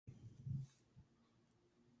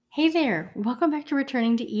Hey there, welcome back to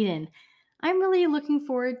Returning to Eden. I'm really looking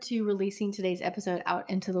forward to releasing today's episode out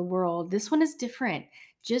into the world. This one is different.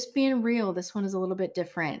 Just being real, this one is a little bit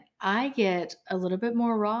different. I get a little bit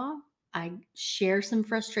more raw. I share some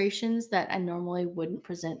frustrations that I normally wouldn't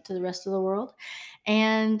present to the rest of the world.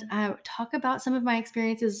 And I talk about some of my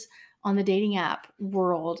experiences on the dating app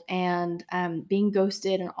world and being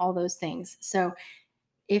ghosted and all those things. So,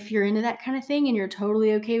 if you're into that kind of thing and you're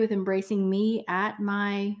totally okay with embracing me at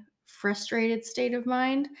my frustrated state of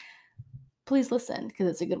mind, please listen because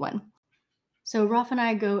it's a good one. So, Rolf and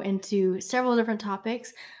I go into several different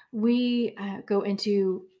topics. We go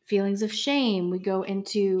into feelings of shame. We go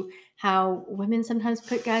into how women sometimes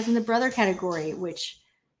put guys in the brother category, which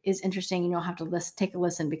is interesting. You'll have to take a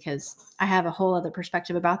listen because I have a whole other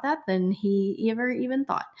perspective about that than he ever even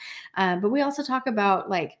thought. But we also talk about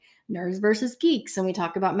like nerds versus geeks, and we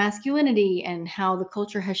talk about masculinity and how the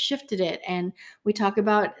culture has shifted it. And we talk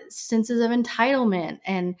about senses of entitlement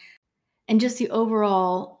and just the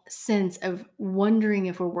overall sense of wondering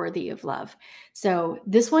if we're worthy of love. So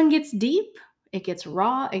this one gets deep, it gets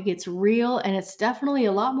raw, it gets real, and it's definitely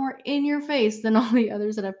a lot more in your face than all the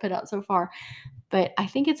others that I've put out so far. But I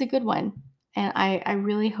think it's a good one. And I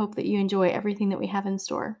really hope that you enjoy everything that we have in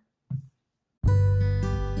store.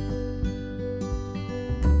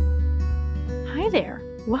 Hi there.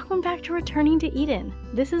 Welcome back to Returning to Eden.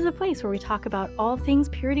 This is a place where we talk about all things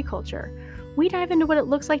purity culture. We dive into what it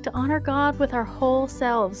looks like to honor God with our whole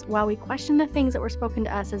selves while we question the things that were spoken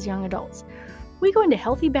to us as young adults. We go into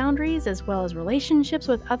healthy boundaries as well as relationships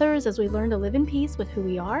with others as we learn to live in peace with who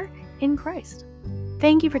we are in Christ.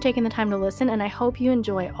 Thank you for taking the time to listen, and I hope you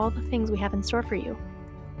enjoy all the things we have in store for you.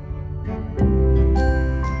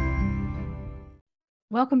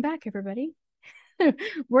 Welcome back, everybody.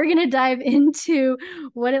 We're going to dive into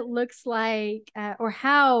what it looks like or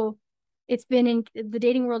how it's been in the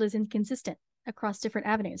dating world is inconsistent across different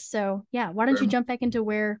avenues. So yeah, why don't you jump back into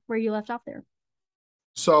where you left off there?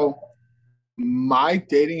 So my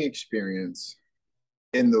dating experience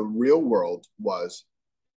in the real world was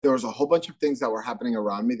there was a whole bunch of things that were happening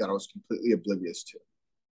around me that I was completely oblivious to.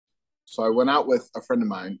 So I went out with a friend of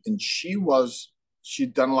mine and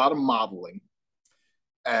she'd done a lot of modeling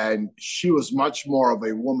and she was much more of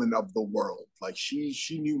a woman of the world. Like she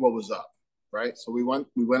knew what was up, right? So we went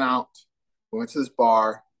out, we went to this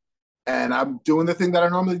bar and I'm doing the thing that I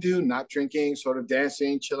normally do, not drinking, sort of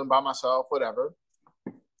dancing, chilling by myself, whatever.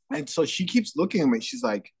 And so she keeps looking at me. She's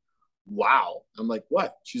like, wow. I'm like,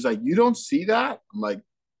 what? She's like, you don't see that? I'm like,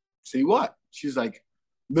 see what? She's like,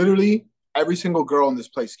 literally every single girl in this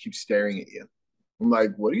place keeps staring at you. I'm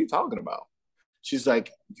like, what are you talking about? She's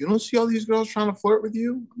like, you don't see all these girls trying to flirt with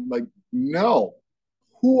you? I'm like, no.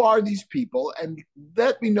 Who are these people? And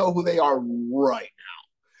let me know who they are right now.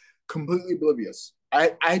 Completely oblivious.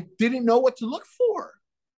 I didn't know what to look for.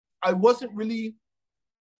 I wasn't really,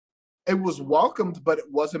 it was welcomed, but it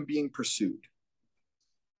wasn't being pursued.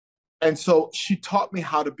 And so she taught me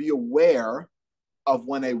how to be aware of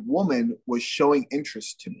when a woman was showing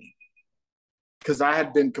interest to me. Because I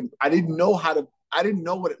didn't know I didn't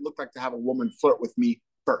know what it looked like to have a woman flirt with me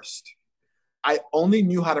first. I only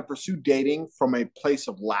knew how to pursue dating from a place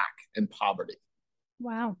of lack and poverty.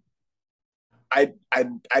 Wow. I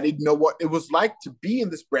didn't know what it was like to be in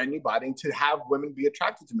this brand new body and to have women be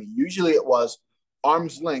attracted to me. Usually it was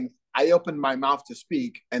arm's length. I opened my mouth to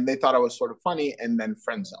speak and they thought I was sort of funny and then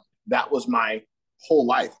friend zone. That was my whole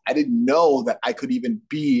life. I didn't know that I could even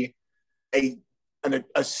be a,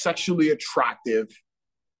 a sexually attractive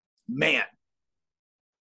man.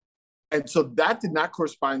 And so that did not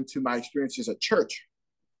correspond to my experiences at church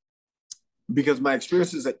because my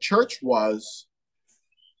experiences at church was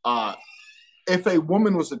if a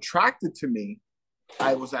woman was attracted to me,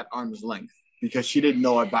 I was at arm's length because she didn't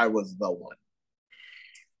know if I was the one.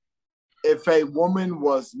 If a woman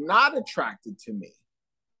was not attracted to me,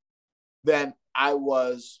 then I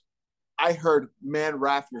heard, man,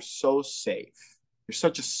 Raph, you're so safe. You're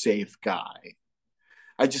such a safe guy.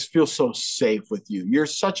 I just feel so safe with you. You're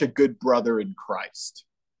such a good brother in Christ.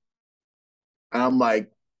 And I'm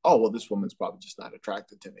like, oh, well, this woman's probably just not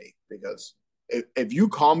attracted to me because if you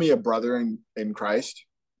call me a brother in Christ,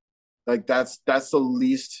 like that's the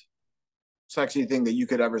least sexy thing that you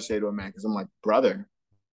could ever say to a man. Because I'm like, brother.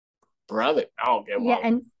 Okay, well. Yeah,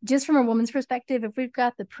 and just from a woman's perspective, if we've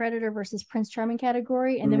got the predator versus Prince Charming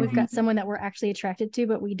category, and then we've got someone that we're actually attracted to,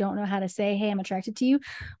 but we don't know how to say, hey, I'm attracted to you,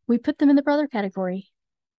 we put them in the brother category.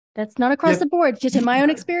 That's not across the board, just in my own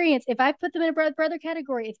experience. If I put them in a brother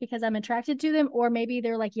category, it's because I'm attracted to them, or maybe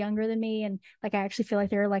they're like younger than me and like I actually feel like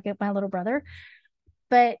they're like my little brother.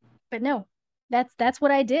 But no, That's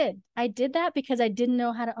what I did. I did that because I didn't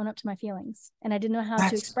know how to own up to my feelings and I didn't know how to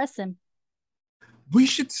That's express them. we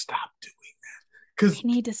should stop doing I because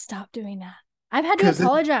need to stop doing that. I've had to because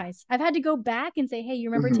apologize. I've had to go back and say, hey, you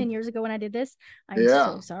remember 10 years ago when I did this? I'm so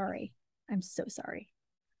yeah. sorry. I'm so sorry.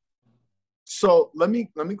 So let me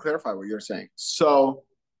clarify what you're saying. So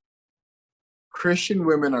Christian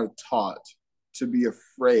women are taught to be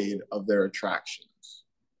afraid of their attractions.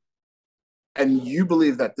 And you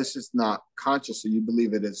believe that this is not consciously, you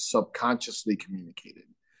believe it is subconsciously communicated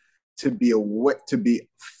to be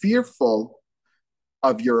fearful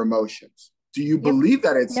of your emotions. Do you Yep. believe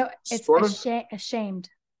that it's No, it's sort of ashamed.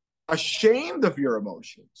 ashamed of your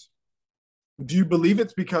emotions? Do you believe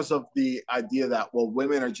it's because of the idea that, well,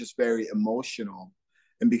 women are just very emotional,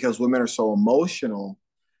 and because women are so emotional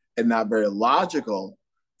and not very logical,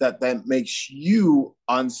 that makes you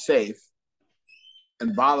unsafe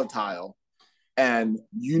and volatile, and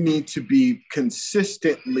you need to be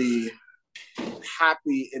consistently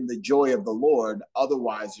happy in the joy of the Lord.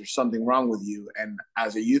 Otherwise, there's something wrong with you. And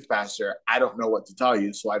as a youth pastor, I don't know what to tell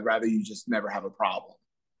you. So I'd rather you just never have a problem.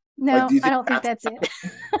 Like, No, do you I think don't think that's that's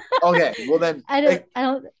it. okay? Well, then, I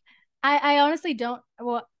don't, I honestly don't.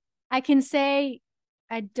 Well, I can say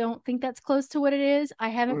I don't think that's close to what it is. I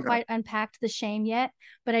haven't okay. quite unpacked the shame yet,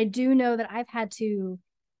 but I do know that I've had to,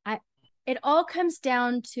 I, it all comes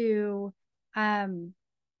down to, um,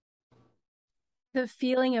 the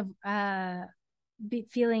feeling of,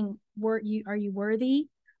 feeling, are you worthy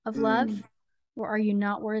of love Mm, or are you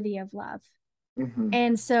not worthy of love? mm-hmm,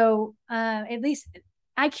 And so at least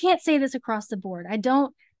I can't say this across the board. I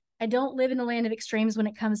don't live in a land of extremes when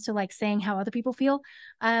it comes to like saying how other people feel.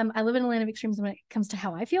 I live in a land of extremes when it comes to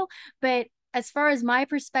how I feel. But as far as my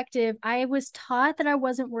perspective, I was taught that I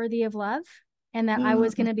wasn't worthy of love and that I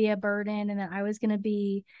was mm, going to be a burden and that I was going to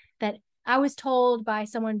be that I was told by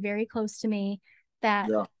someone very close to me that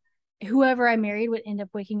yeah. whoever I married would end up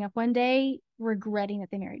waking up one day regretting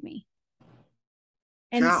that they married me.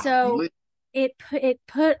 And so Golly. it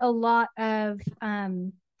put a lot of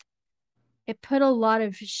it put a lot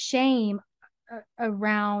of shame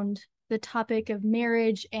around the topic of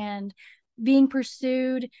marriage and being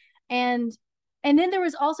pursued, and and then there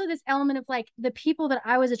was also this element of like the people that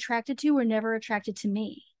I was attracted to were never attracted to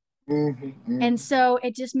me. Mm-hmm, And mm-hmm, so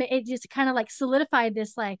it just kind of like solidified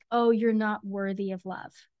this like, oh, you're not worthy of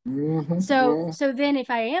love. So mm-hmm, so then if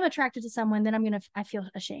I am attracted to someone, then I feel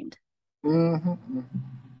ashamed. mm-hmm, mm-hmm.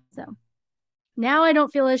 So now I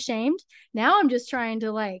don't feel ashamed. Now I'm just trying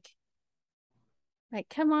to like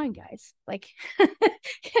come on guys, like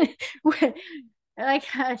like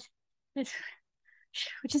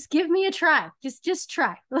just give me a try, just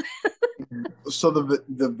try. So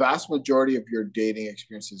the vast majority of your dating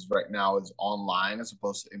experiences right now is online as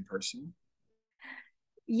opposed to in person?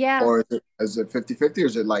 Yeah. Or is it 50-50, or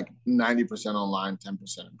is it like 90% online, 10% in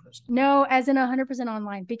person? No, as in 100%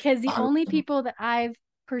 online, because the only 100%. people that I've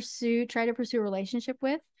tried to pursue a relationship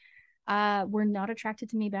with were not attracted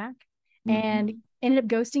to me back Mm-hmm. and ended up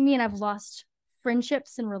ghosting me, and I've lost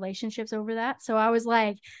friendships and relationships over that. So I was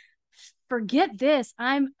like, forget this.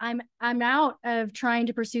 I'm out of trying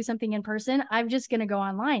to pursue something in person. I'm just going to go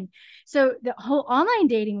online. So the whole online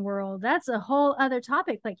dating world, that's a whole other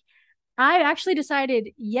topic. Like I actually decided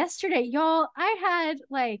yesterday, y'all, I had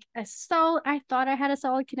like I thought I had a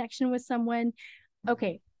solid connection with someone.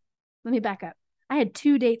 Okay, let me back up. I had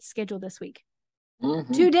 2 dates scheduled this week.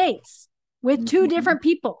 Mm-hmm. 2 dates with two Mm-hmm. different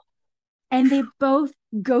people, and they both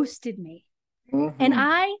ghosted me. And Mm-hmm.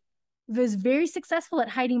 I was very successful at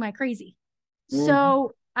hiding my crazy. Mm-hmm.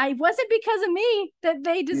 So I wasn't because of me that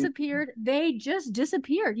they Mm-hmm. disappeared. They just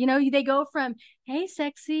disappeared. They go from, hey,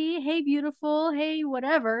 sexy, hey, beautiful, hey,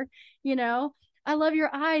 whatever, you know, I love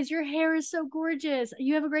your eyes. Your hair is so gorgeous.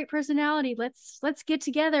 You have a great personality. Let's get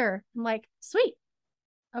together. I'm like, sweet.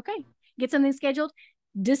 Okay. Get something scheduled,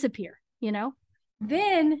 disappear.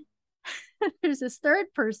 Then there's this third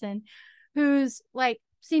person who's like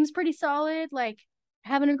seems pretty solid, like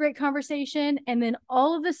having a great conversation, and then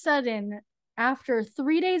all of a sudden after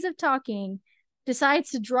 3 days of talking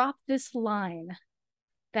decides to drop this line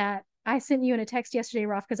that I sent you in a text yesterday,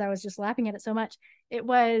 Roth, because I was just laughing at it so much. It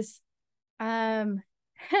was um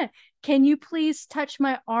can you please touch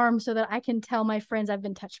my arm so that I can tell my friends I've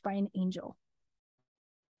been touched by an angel?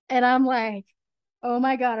 And I'm like, oh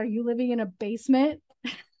my god, are you living in a basement?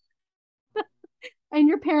 In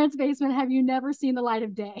your parents' basement, have you never seen the light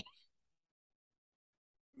of day?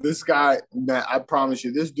 This guy, man, I promise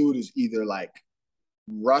you, this dude is either like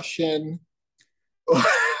Russian or,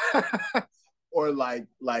 or like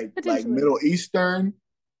Potentially. Middle Eastern,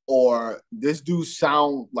 or this dude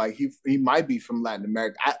sound like he might be from Latin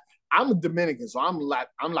America. I'm a Dominican, so I'm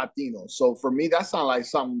Latino. So for me, that sounds like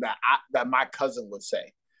something that my cousin would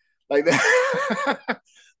say. Like that,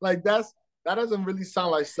 like that doesn't really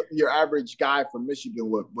sound like your average guy from Michigan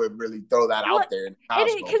would really throw that Well, out there in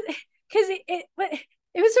Cosmo. it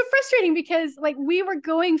was so frustrating because like we were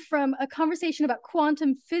going from a conversation about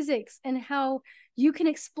quantum physics and how you can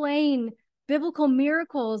explain biblical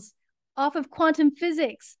miracles off of quantum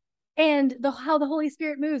physics and how the Holy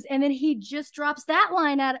Spirit moves, and then he just drops that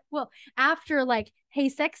line out. Well, after like "Hey,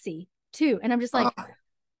 sexy" too, and I'm just like,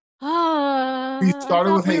 We I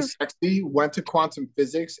started with thought we Hey were. Sexy, went to quantum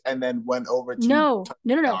physics, and then went over to No,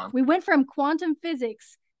 no, no, no. Arm. We went from quantum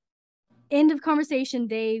physics, end of conversation,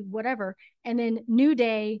 day, whatever. And then new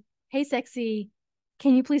day, "Hey, sexy,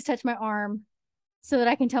 can you please touch my arm so that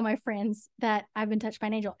I can tell my friends that I've been touched by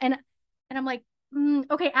an angel?" And I'm like,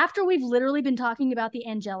 okay, after we've literally been talking about the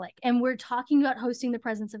angelic and we're talking about hosting the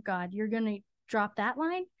presence of God, you're going to drop that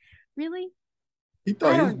line? Really? He I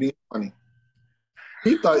thought he was don't being funny.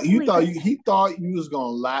 He thought believe it. he thought you was gonna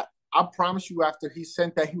laugh. I promise you, after he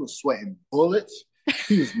sent that, he was sweating bullets.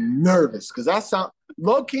 He was nervous because that sound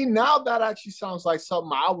low key. Now that actually sounds like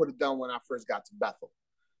something I would have done when I first got to Bethel.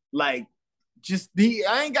 Like,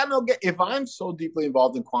 I ain't got no game. If I'm so deeply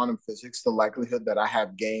involved in quantum physics, the likelihood that I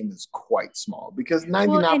have game is quite small because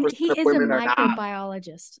Well, and 99% he of is a women are not.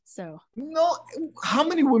 microbiologist. So No, how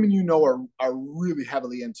many women you know are really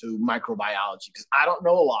heavily into microbiology? Because I don't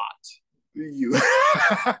know a lot. You.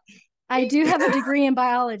 I do have a degree in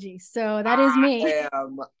biology. So that is me. I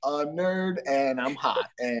am a nerd and I'm hot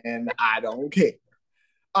and I don't care.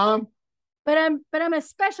 Um, But I'm a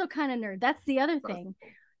special kind of nerd. That's the other thing.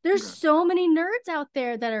 There's okay. so many nerds out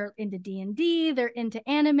there that are into D&D, they're into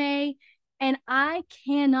anime, and I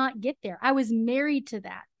cannot get there. I was married to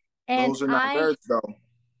that. And Those are not I nerds though.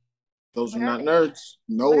 Those are What are not they? nerds.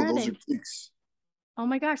 What No, are those are they? geeks. Oh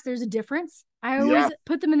my gosh, there's a difference. I Yeah, always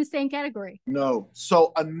put them in the same category. no.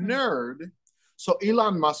 So a Mm. nerd. So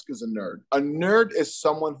Elon Musk is a nerd. A nerd is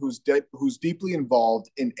someone who's deeply involved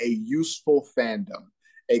in a useful fandom.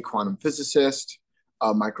 A quantum physicist,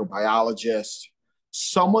 a microbiologist,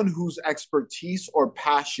 someone whose expertise or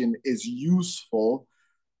passion is useful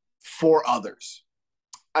for others.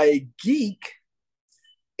 A geek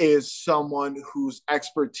is someone whose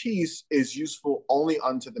expertise is useful only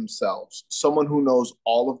unto themselves, someone who knows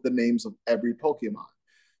all of the names of every Pokemon,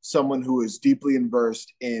 someone who is deeply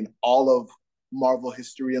immersed in all of Marvel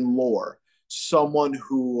history and lore, someone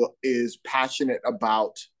who is passionate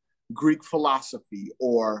about Greek philosophy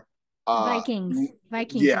or Vikings.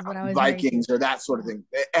 Vikings yeah, is what I was married to. Vikings or that sort of thing.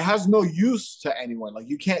 It has no use to anyone. Like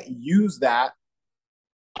you can't use that.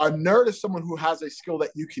 A nerd is someone who has a skill that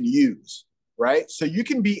you can use, right? So you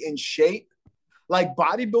can be in shape. Like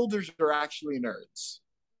bodybuilders are actually nerds.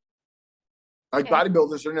 Like Okay.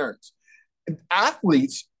 bodybuilders are nerds. And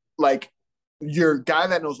athletes, like your guy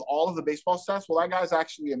that knows all of the baseball stats, well, that guy's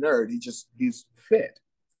actually a nerd. He's fit.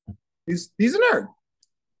 He's a nerd.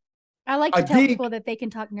 I like A to tell geek, people that they can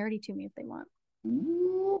talk nerdy to me if they want.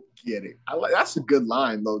 ooh, get it. That's a good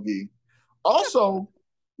line, Logie. Also,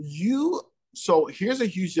 you so here's a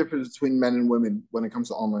huge difference between men and women when it comes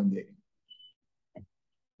to online dating.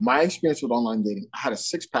 My experience with online dating, I had a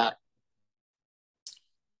six pack.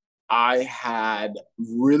 I had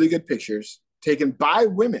really good pictures taken by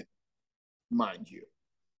women, mind you.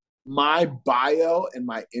 My bio and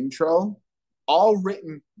my intro, all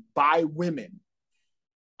written by women.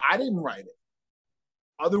 I didn't write it.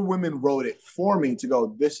 Other women wrote it for me to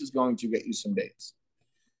go, this is going to get you some dates.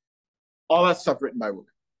 All that stuff written by women,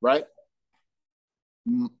 right?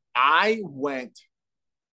 I went,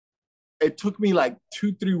 it took me like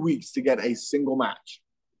 2, 3 weeks to get a single match.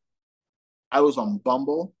 I was on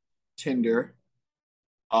Bumble, Tinder,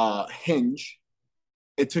 Hinge.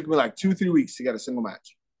 It took me like 2, 3 weeks to get a single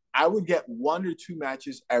match. I would get 1 or 2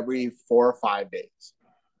 matches every 4 or 5 days.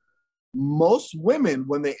 Most women,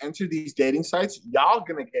 when they enter these dating sites, y'all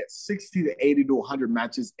gonna get 60 to 80 to 100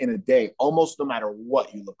 matches in a day, almost no matter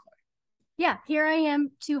what you look like. Yeah, here I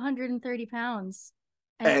am, 230 pounds.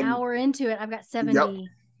 An And hour into it, I've got yep,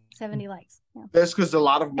 70 likes. Yeah. that's because a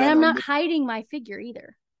lot of And men I'm are not hiding my figure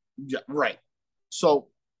either. yeah, right. So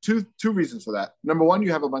two reasons for that. Number one,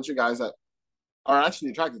 you have a bunch of guys that are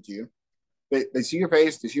actually attracted to you. They see your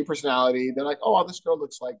face, they see your personality. They're like, oh, this girl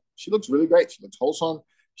she looks really great. She looks wholesome.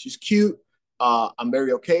 She's cute. I'm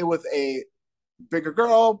very okay with a bigger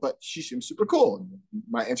girl, but she seems super cool.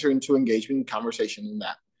 Might enter into engagement and conversation in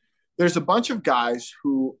that. There's a bunch of guys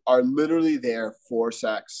who are literally there for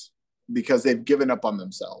sex because they've given up on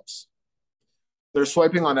themselves. They're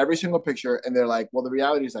swiping on every single picture and they're like, well, the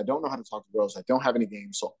reality is I don't know how to talk to girls. I don't have any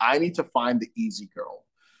games. So I need to find the easy girl.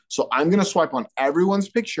 So I'm going to swipe on everyone's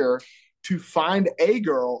picture to find a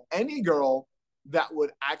girl, any girl that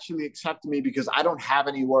would actually accept me because I don't have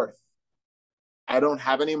any worth. I don't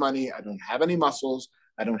have any money. I don't have any muscles.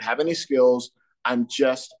 I don't have any skills. I'm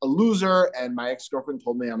just a loser. And my ex girlfriend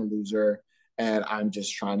told me I'm a loser. And I'm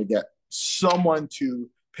just trying to get someone to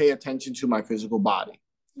pay attention to my physical body.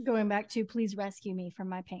 Going back to please rescue me from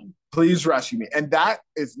my pain. Please rescue me. And that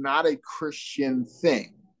is not a Christian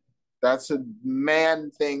thing. That's a man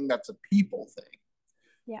thing. That's a people thing.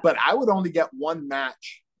 Yeah. But I would only get one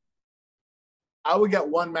match. I would get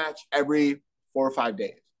one match every 4 or 5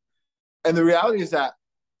 days. And the reality is that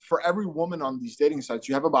for every woman on these dating sites,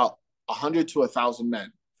 you have about 100 to 1,000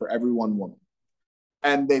 men for every one woman.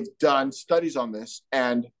 And they've done studies on this.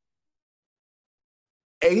 And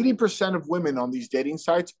 80% of women on these dating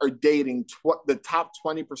sites are dating the top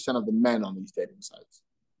 20% of the men on these dating sites.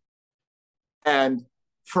 And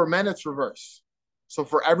for men, it's reverse. So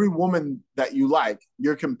for every woman that you like,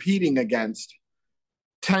 you're competing against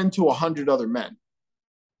 10 to 100 other men.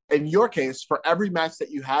 In your case, for every match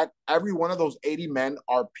that you had, every one of those 80 men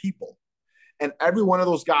are people. And every one of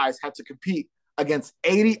those guys had to compete against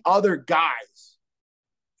 80 other guys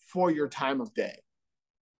for your time of day.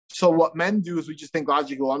 So what men do is we just think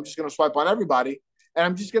logically, well, I'm just going to swipe on everybody. And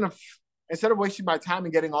I'm just going to, instead of wasting my time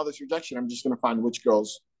and getting all this rejection, I'm just going to find which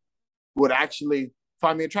girls would actually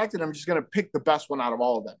find me attractive. I'm just going to pick the best one out of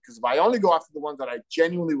all of them. Because if I only go after the ones that I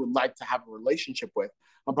genuinely would like to have a relationship with,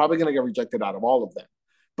 I'm probably going to get rejected out of all of them.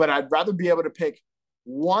 But I'd rather be able to pick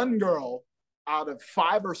one girl out of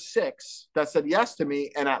 5 or 6 that said yes to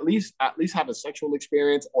me and at least have a sexual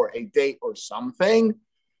experience or a date or something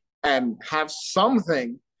and have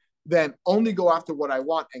something than only go after what I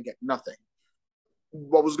want and get nothing.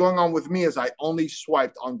 What was going on with me is I only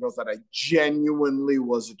swiped on girls that I genuinely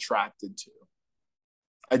was attracted to.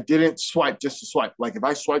 I didn't swipe just to swipe. Like if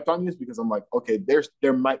I swiped on you, it's because I'm like, okay,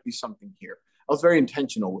 there might be something here. I was very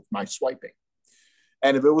intentional with my swiping.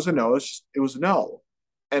 And if it was a no, it was a no.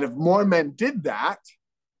 And if more men did that,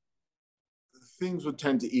 things would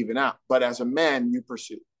tend to even out. But as a man, you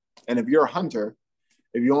pursue. And if you're a hunter,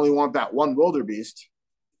 if you only want that one wildebeest,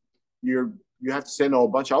 you have to say no a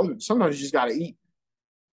bunch of other. Sometimes you just got to eat.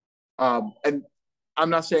 And I'm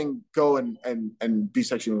not saying go and be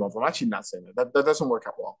sexually involved. I'm actually not saying that. That doesn't work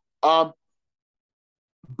out well.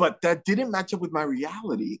 But that didn't match up with my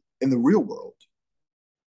reality in the real world,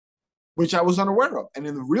 which I was unaware of. And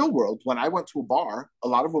in the real world, when I went to a bar, a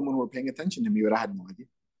lot of women were paying attention to me, but I had no idea.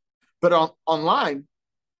 But online,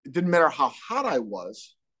 it didn't matter how hot I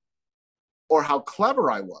was or how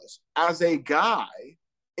clever I was. As a guy,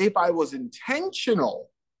 if I was intentional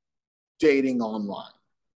dating online,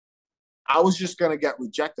 I was just going to get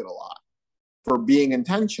rejected a lot for being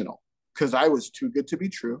intentional because I was too good to be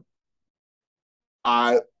true.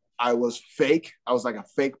 I was fake. I was like a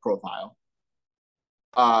fake profile.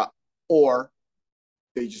 Or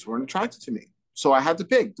they just weren't attracted to me. So I had to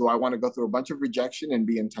pick. Do I want to go through a bunch of rejection and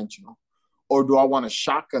be intentional? Or do I want to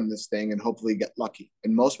shotgun this thing and hopefully get lucky?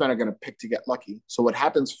 And most men are going to pick to get lucky. So what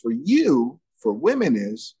happens for you, for women,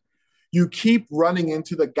 is you keep running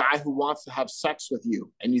into the guy who wants to have sex with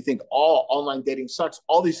you. And you think, oh, online dating sucks.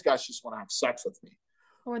 All these guys just want to have sex with me.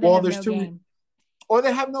 Or they have no game. Or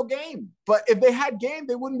they have no game. But if they had game,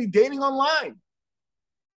 they wouldn't be dating online.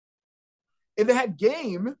 If they had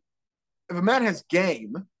game, if a man has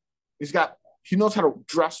game, he knows how to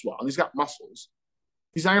dress well, and he's got muscles,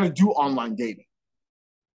 he's not going to do online dating.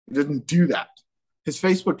 He doesn't do that. His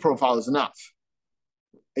Facebook profile is enough.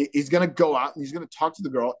 He's going to go out and he's going to talk to the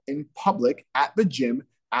girl in public, at the gym,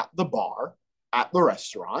 at the bar, at the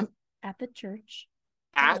restaurant, at the church.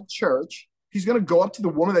 At church. He's going to go up to the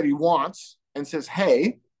woman that he wants and says,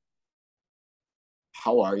 hey,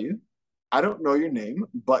 how are you? I don't know your name,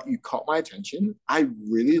 but you caught my attention. I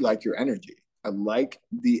really like your energy. I like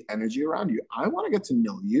the energy around you. I want to get to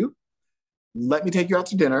know you. Let me take you out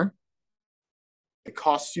to dinner. It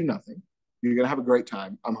costs you nothing. You're going to have a great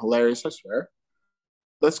time. I'm hilarious, I swear.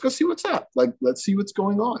 Let's go see what's up. Like, let's see what's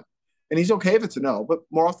going on. And he's okay if it's a no, but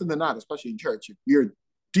more often than not, especially in church, if you're a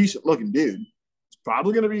decent looking dude, it's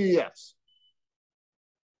probably going to be a yes.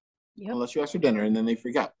 Yep. Unless you ask for dinner and then they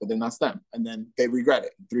freak out, but then that's them. And then they regret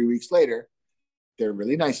it. And 3 weeks later, they're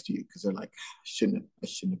really nice to you because they're like, I shouldn't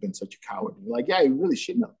have been such a coward. And you're like, yeah, you really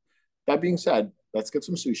shouldn't have. That being said, let's get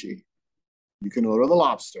some sushi. You can order the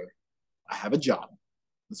lobster. I have a job.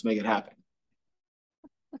 Let's make it happen.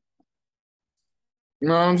 You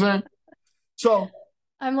know what I'm saying? So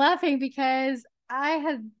I'm laughing because I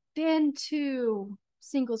have been to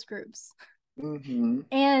singles groups Mm-hmm.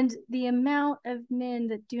 And the amount of men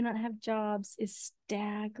that do not have jobs is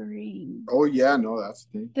staggering. Oh yeah, no, that's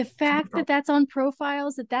the thing. The fact that that's on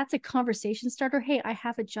profiles, that that's a conversation starter. Hey, I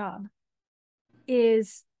have a job,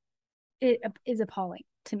 is it is appalling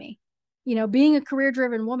to me. You know, being a career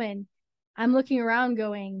driven woman, I'm looking around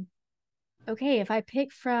going, okay, if I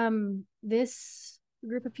pick from this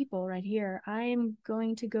group of people right here, I'm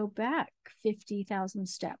going to go back 50,000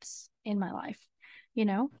 steps in my life, you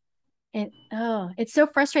know? And oh, it's so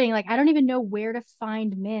frustrating. Like, I don't even know where to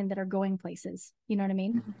find men that are going places. You know what I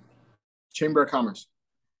mean? Mm-hmm. Chamber of Commerce,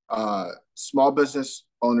 small business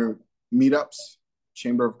owner meetups.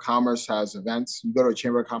 Chamber of Commerce has events. You go to a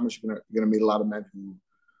Chamber of Commerce, you're gonna meet a lot of men who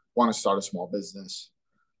want to start a small business.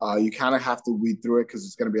 You kind of have to weed through it because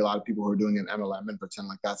it's going to be a lot of people who are doing an MLM and pretend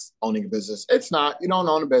like that's owning a business. It's not. You don't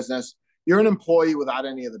own a business. You're an employee without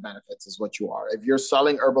any of the benefits, is what you are. If you're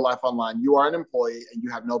selling Herbalife online, you are an employee and you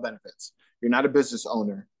have no benefits. You're not a business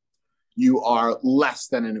owner. You are less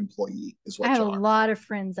than an employee, is I what have you a are. lot of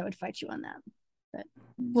friends that would fight you on that, but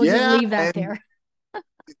we'll just Yeah, leave that and there.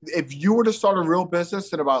 if you were to start a real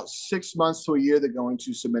business in about 6 months to a year, they're going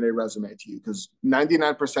to submit a resume to you because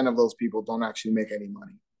 99% of those people don't actually make any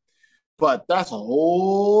money. But that's a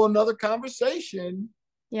whole nother conversation.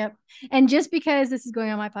 Yep. And just because this is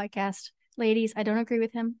going on my podcast, ladies, I don't agree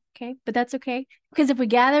with him. Okay. But that's okay. Because if we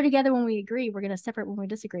gather together when we agree, we're going to separate when we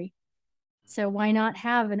disagree. So why not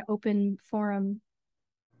have an open forum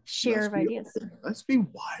share Let's of be ideas? open. Let's be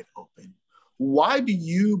wide open. Why do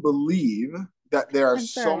you believe that there are I'm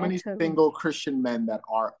so sorry. I many totally. single Christian men that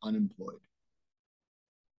are unemployed?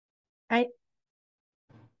 I,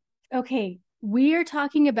 okay. We are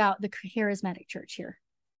talking about the charismatic church here.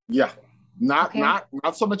 Yeah, not Okay. not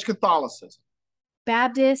not so much Catholicism.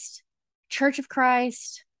 Baptist, Church of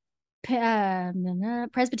Christ,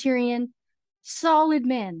 Presbyterian, solid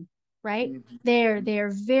men, right?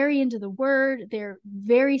 They're very into the word. They're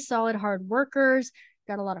very solid, hard workers.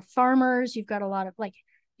 You've got a lot of farmers. You've got a lot of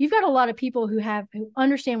people who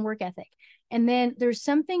understand work ethic. And then there's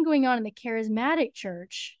something going on in the charismatic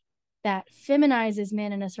church that feminizes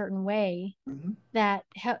men in a certain way Mm-hmm. that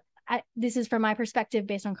this is from my perspective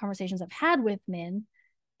based on conversations I've had with men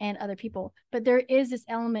and other people, but there is this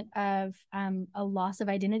element of a loss of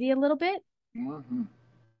identity a little bit. Mm-hmm.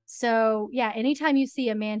 So yeah, anytime you see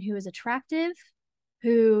a man who is attractive,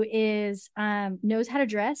 who is knows how to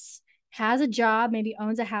dress, has a job, maybe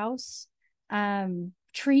owns a house,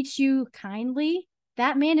 treats you kindly,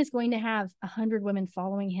 that man is going to have 100 women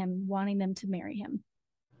following him, wanting them to marry him.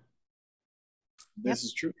 This Yep.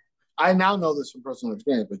 is true. I now know this from personal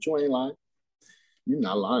experience, but you ain't lying. You're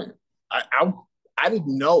not lying. I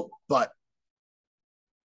didn't know, but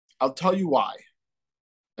I'll tell you why.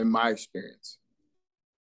 In my experience,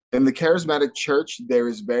 in the charismatic church, there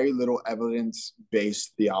is very little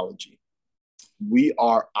evidence-based theology. We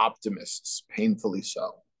are optimists, painfully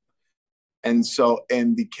so. And so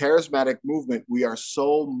in the charismatic movement, we are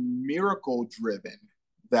so miracle driven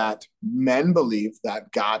that men believe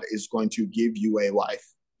that God is going to give you a wife.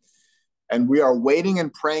 And we are waiting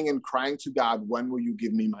and praying and crying to God, when will you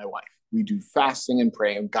give me my wife? We do fasting and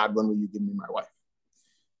praying, God, when will you give me my wife?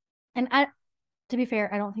 And to be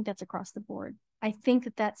fair, I don't think that's across the board. I think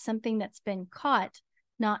that that's something that's been caught,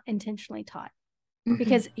 not intentionally taught. Mm-hmm.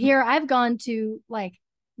 Because here I've gone to like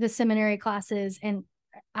the seminary classes and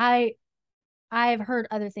I've heard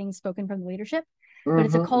other things spoken from the leadership, but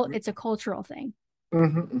it's a cultural thing.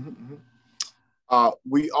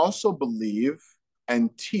 We also believe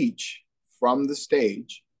and teach from the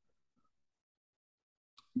stage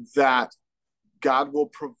that God will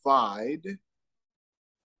provide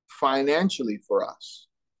financially for us.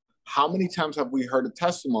 How many times have we heard a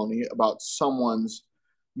testimony about someone's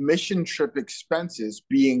mission trip expenses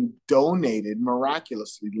being donated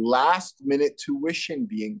miraculously, last minute tuition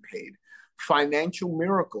being paid, financial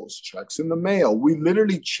miracles, checks in the mail? We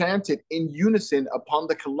literally chanted in unison upon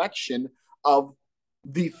the collection of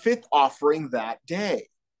the fifth offering that day.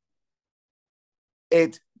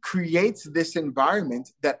 It creates this environment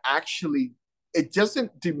that actually, it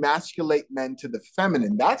doesn't demasculate men to the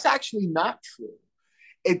feminine. That's actually not true.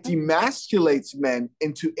 It demasculates men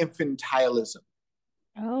into infantilism.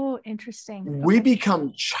 Oh, interesting. We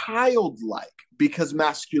become childlike because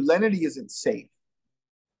masculinity isn't safe,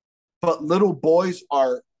 but little boys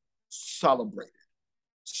are celebrated.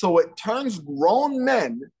 So it turns grown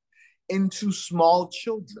men into small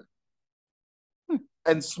children.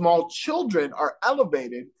 And small children are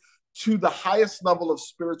elevated to the highest level of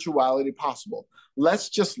spirituality possible. Let's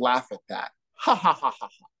just laugh at that. Ha ha ha ha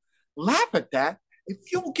ha. Laugh at that.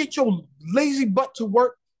 If you don't get your lazy butt to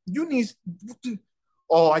work, you need.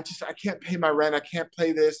 oh, I can't pay my rent. I can't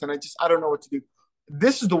pay this. And I don't know what to do.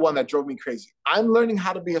 This is the one that drove me crazy. I'm learning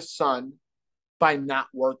how to be a son by not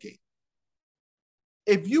working.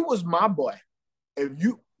 If you was my boy, if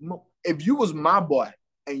you if you was my boy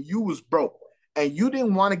and you was broke and you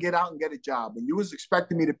didn't want to get out and get a job and you was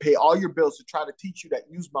expecting me to pay all your bills to try to teach you that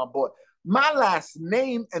you's my boy, my last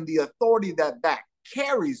name and the authority that that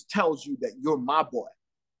carries tells you that you're my boy.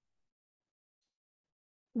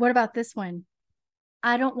 What about this one?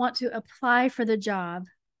 I don't want to apply for the job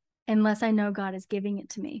unless I know God is giving it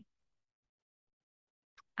to me.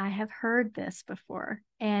 I have heard this before,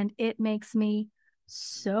 and it makes me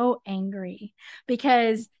so angry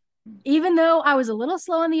because even though I was a little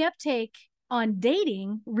slow on the uptake on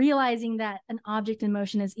dating, realizing that an object in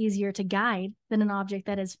motion is easier to guide than an object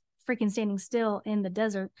that is freaking standing still in the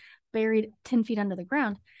desert, buried 10 feet under the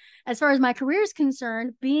ground. As far as my career is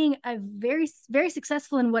concerned, being a very, very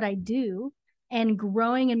successful in what I do and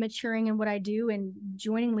growing and maturing in what I do and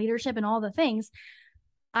joining leadership and all the things,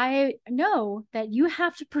 I know that you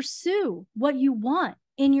have to pursue what you want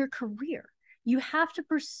in your career. You have to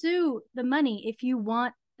pursue the money if you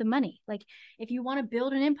want the money. Like if you want to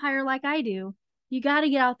build an empire like I do, you got to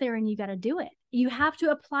get out there and you got to do it. You have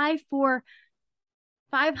to apply for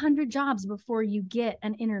 500 jobs before you get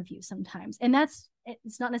an interview sometimes. And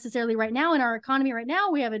it's not necessarily right now in our economy. Right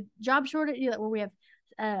now, we have a job shortage where we have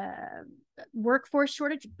workforce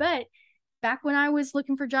shortage. But back when I was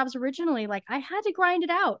looking for jobs originally, like I had to grind it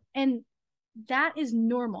out. And that is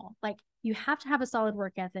normal. Like you have to have a solid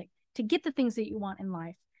work ethic to get the things that you want in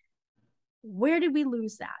life. Where did we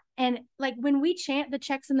lose that? And like when we chant the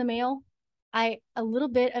checks in the mail, a little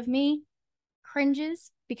bit of me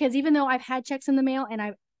cringes because even though I've had checks in the mail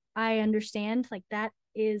and I understand like that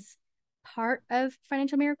is part of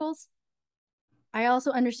financial miracles, I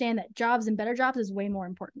also understand that jobs and better jobs is way more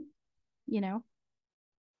important, you know?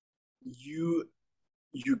 You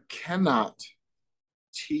cannot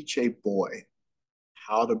teach a boy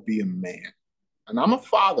how to be a man. And I'm a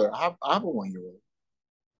father. I have a 1-year-old.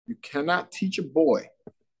 You cannot teach a boy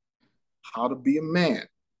how to be a man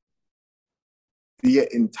via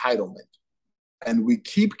entitlement. And we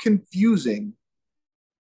keep confusing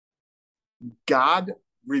God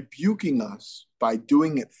rebuking us by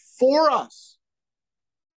doing it for us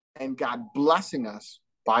and God blessing us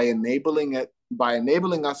by enabling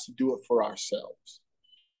us to do it for ourselves.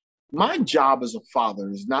 My job as a father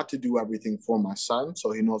is not to do everything for my son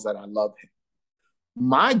so he knows that I love him.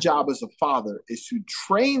 My job as a father is to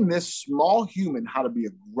train this small human how to be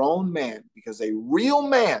a grown man because a real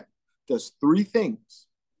man does 3 things.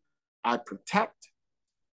 I protect,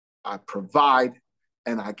 I provide,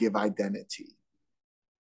 and I give identity.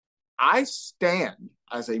 I stand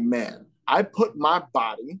as a man. I put my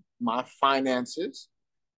body, my finances,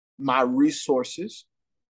 my resources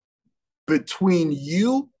between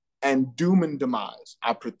you and doom and demise.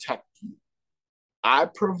 I protect you. I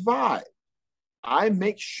provide. I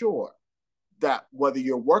make sure that whether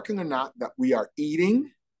you're working or not, that we are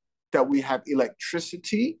eating, that we have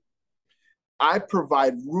electricity. I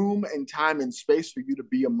provide room and time and space for you to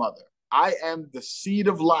be a mother. I am the seed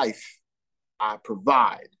of life. I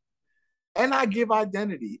provide. And I give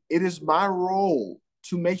identity. It is my role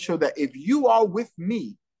to make sure that if you are with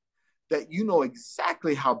me, that you know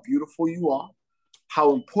exactly how beautiful you are,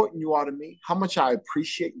 how important you are to me, how much I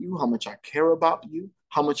appreciate you, how much I care about you,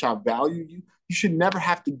 how much I value you. You should never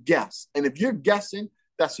have to guess. And if you're guessing,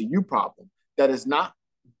 that's a you problem. That is not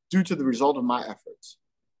due to the result of my efforts.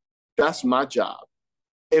 That's my job.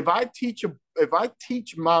 If I teach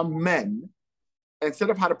my men, instead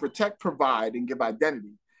of how to protect, provide, and give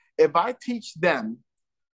identity, if I teach them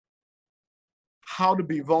how to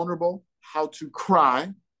be vulnerable, how to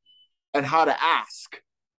cry, and how to ask,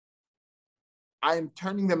 I am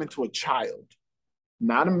turning them into a child,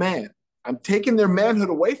 not a man. I'm taking their manhood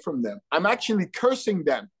away from them. I'm actually cursing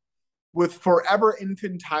them with forever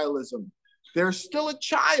infantilism. They're still a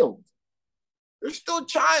child. They're still a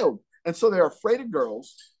child. And so they're afraid of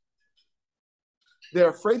girls. They're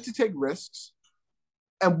afraid to take risks.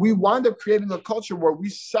 And we wind up creating a culture where we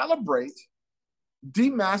celebrate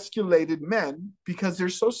demasculated men because they're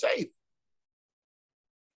so safe.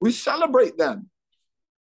 We celebrate them.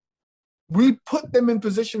 We put them in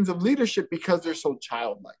positions of leadership because they're so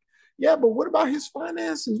childlike. Yeah, but what about his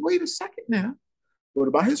finances? Wait a second now. What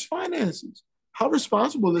about his finances? How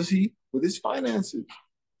responsible is he with his finances?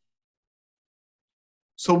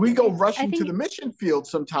 So we go rushing to the mission field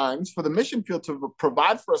sometimes for the mission field to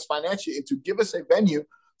provide for us financially and to give us a venue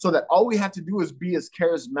so that all we have to do is be as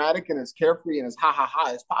charismatic and as carefree and as ha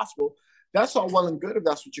as possible. That's all well and good if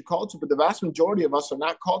that's what you're called to, but the vast majority of us are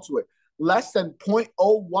not called to it. less than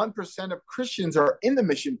 0.01% of Christians are in the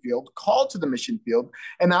mission field, called to the mission field.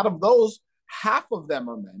 And out of those, half of them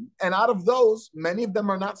are men. And out of those, many of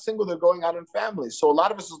them are not single. They're going out in families. So a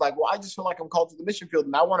lot of us is like, well, I just feel like I'm called to the mission field.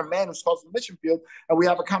 And I want a man who's called to the mission field. And we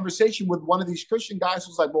have a conversation with one of these Christian guys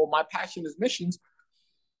who's like, well, my passion is missions.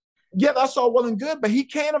 Yeah, that's all well and good, but he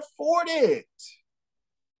can't afford it.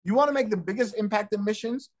 You want to make the biggest impact in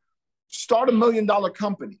missions? Start $1 million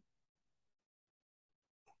company.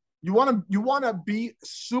 You want to be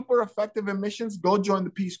super effective in missions? Go join the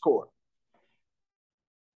Peace Corps.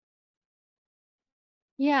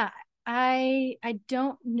 Yeah, I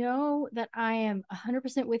don't know that I am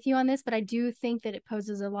 100% with you on this, but I do think that it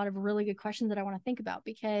poses a lot of really good questions that I want to think about,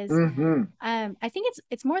 because I think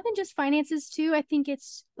it's more than just finances too. I think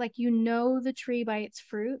it's like, the tree by its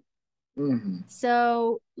fruit.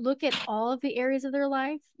 So look at all of the areas of their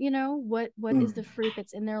life, what is the fruit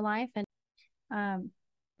that's in their life. And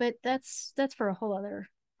but that's for a whole other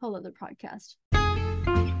podcast.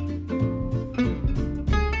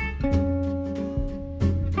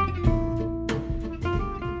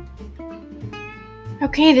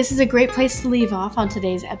 Okay, this is a great place to leave off on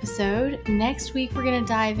today's episode. Next week, we're going to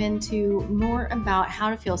dive into more about how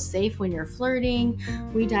to feel safe when you're flirting.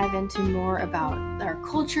 We dive into more about our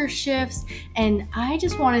culture shifts. And I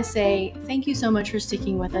just want to say thank you so much for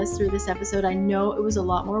sticking with us through this episode. I know it was a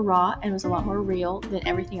lot more raw and it was a lot more real than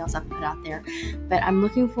everything else I've put out there. But I'm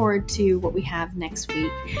looking forward to what we have next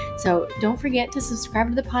week. So don't forget to subscribe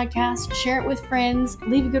to the podcast, share it with friends,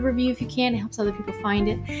 leave a good review if you can. It helps other people find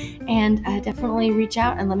it. And definitely reach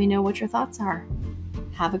out and let me know what your thoughts are.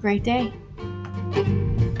 Have a great day.